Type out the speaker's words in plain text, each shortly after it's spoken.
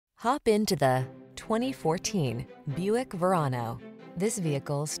Hop into the 2014 Buick Verano. This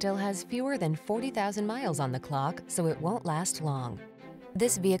vehicle still has fewer than 40,000 miles on the clock, so it won't last long.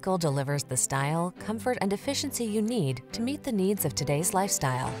 This vehicle delivers the style, comfort, and efficiency you need to meet the needs of today's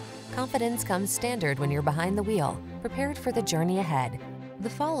lifestyle. Confidence comes standard when you're behind the wheel, prepared for the journey ahead.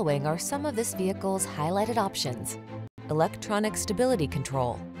 The following are some of this vehicle's highlighted options: electronic stability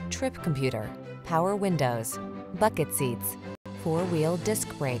control, trip computer, power windows, bucket seats, four-wheel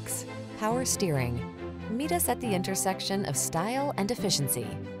disc brakes, power steering. Meet us at the intersection of style and efficiency.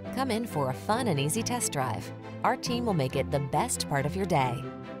 Come in for a fun and easy test drive. Our team will make it the best part of your day.